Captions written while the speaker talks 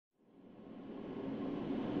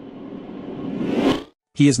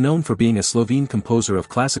He is known for being a Slovene composer of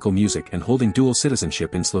classical music and holding dual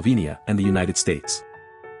citizenship in Slovenia and the United States.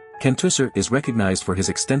 Kantušer is recognized for his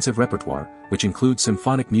extensive repertoire, which includes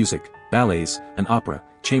symphonic music, ballets, and opera,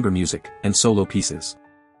 chamber music, and solo pieces.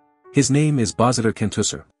 His name is Božidar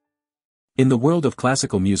Kantušer. In the world of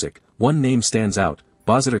classical music, one name stands out,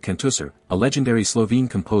 Božidar Kantušer, a legendary Slovene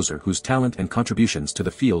composer whose talent and contributions to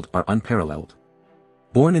the field are unparalleled.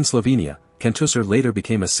 Born in Slovenia, Kantušer later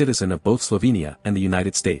became a citizen of both Slovenia and the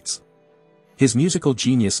United States. His musical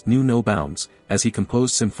genius knew no bounds, as he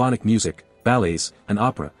composed symphonic music, ballets, and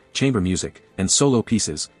opera, chamber music, and solo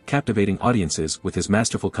pieces, captivating audiences with his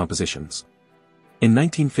masterful compositions. In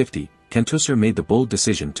 1950, Kantušer made the bold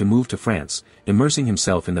decision to move to France, immersing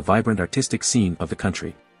himself in the vibrant artistic scene of the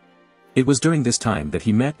country. It was during this time that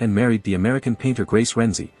he met and married the American painter Grace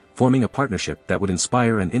Renzi, forming a partnership that would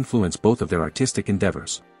inspire and influence both of their artistic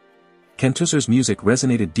endeavors. Kantušer's music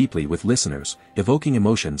resonated deeply with listeners, evoking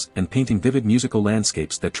emotions and painting vivid musical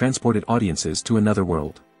landscapes that transported audiences to another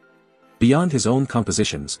world. Beyond his own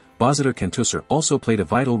compositions, Božidar Kantušer also played a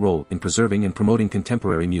vital role in preserving and promoting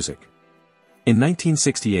contemporary music. In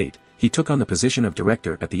 1968, he took on the position of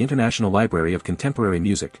director at the International Library of Contemporary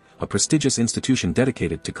Music, a prestigious institution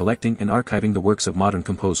dedicated to collecting and archiving the works of modern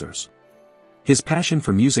composers. His passion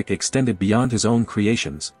for music extended beyond his own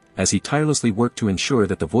creations, as he tirelessly worked to ensure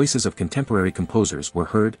that the voices of contemporary composers were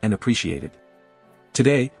heard and appreciated.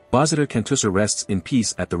 Today, Božidar Kantušer rests in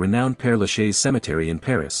peace at the renowned Père Lachaise Cemetery in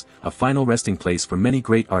Paris, a final resting place for many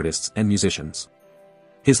great artists and musicians.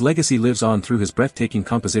 His legacy lives on through his breathtaking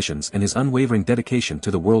compositions and his unwavering dedication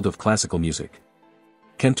to the world of classical music.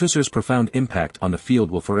 Kantušer's profound impact on the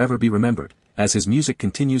field will forever be remembered, as his music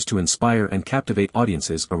continues to inspire and captivate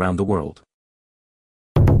audiences around the world.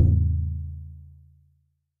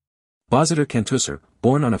 Božidar Kantušer,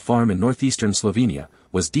 born on a farm in northeastern Slovenia,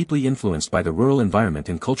 was deeply influenced by the rural environment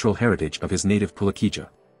and cultural heritage of his native Pulakija.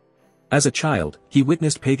 As a child, he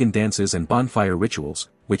witnessed pagan dances and bonfire rituals,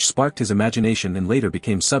 which sparked his imagination and later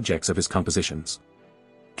became subjects of his compositions.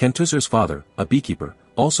 Kantušer's father, a beekeeper,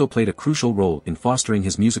 also played a crucial role in fostering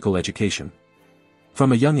his musical education.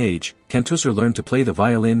 From a young age, Kantušer learned to play the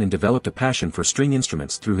violin and developed a passion for string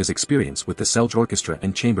instruments through his experience with the Selj Orchestra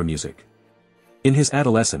and chamber music. In his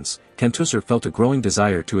adolescence, Kantušer felt a growing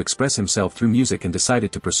desire to express himself through music and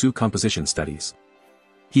decided to pursue composition studies.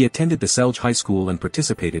 He attended the Selj High School and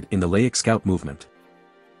participated in the Laic Scout movement.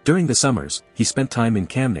 During the summers, he spent time in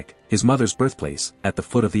Kamnik, his mother's birthplace, at the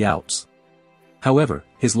foot of the Alps. However,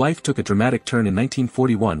 his life took a dramatic turn in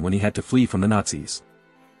 1941 when he had to flee from the Nazis.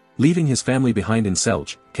 Leaving his family behind in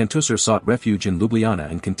Selj, Kantušer sought refuge in Ljubljana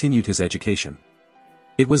and continued his education.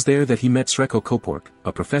 It was there that he met Srečko Kopork,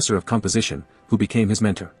 a professor of composition, who became his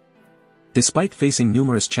mentor. Despite facing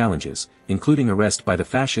numerous challenges, including arrest by the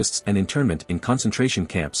fascists and internment in concentration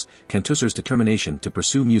camps, Kantušer's determination to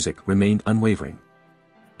pursue music remained unwavering.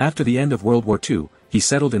 After the end of World War II, he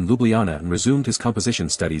settled in Ljubljana and resumed his composition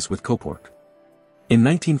studies with Kopork. In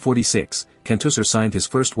 1946, Kantušer signed his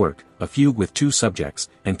first work, a fugue with two subjects,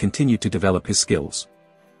 and continued to develop his skills.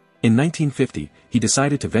 In 1950, he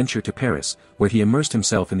decided to venture to Paris, where he immersed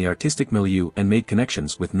himself in the artistic milieu and made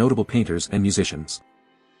connections with notable painters and musicians.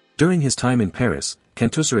 During his time in Paris,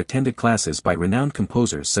 Kantušer attended classes by renowned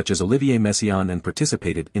composers such as Olivier Messiaen and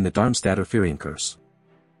participated in the Darmstadter Ferienkurs.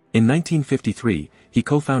 In 1953, he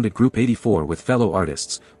co-founded Group 84 with fellow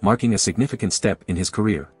artists, marking a significant step in his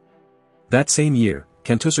career. That same year,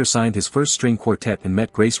 Kantušer signed his first string quartet and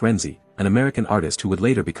met Grace Renzi, an American artist who would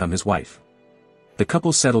later become his wife. The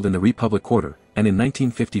couple settled in the Republic Quarter, and in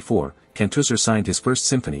 1954, Kantušer signed his first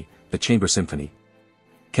symphony, the Chamber Symphony.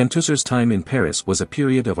 Kantušer's time in Paris was a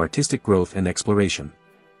period of artistic growth and exploration.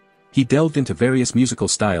 He delved into various musical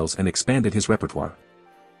styles and expanded his repertoire.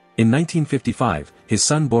 In 1955, his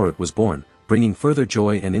son Borut was born, bringing further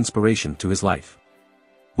joy and inspiration to his life.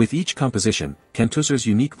 With each composition, Kantušer's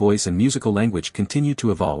unique voice and musical language continued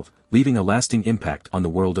to evolve, leaving a lasting impact on the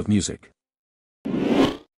world of music.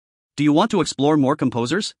 Do you want to explore more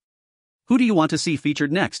composers? Who do you want to see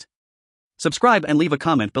featured next? Subscribe and leave a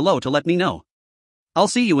comment below to let me know. I'll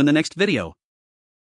see you in the next video.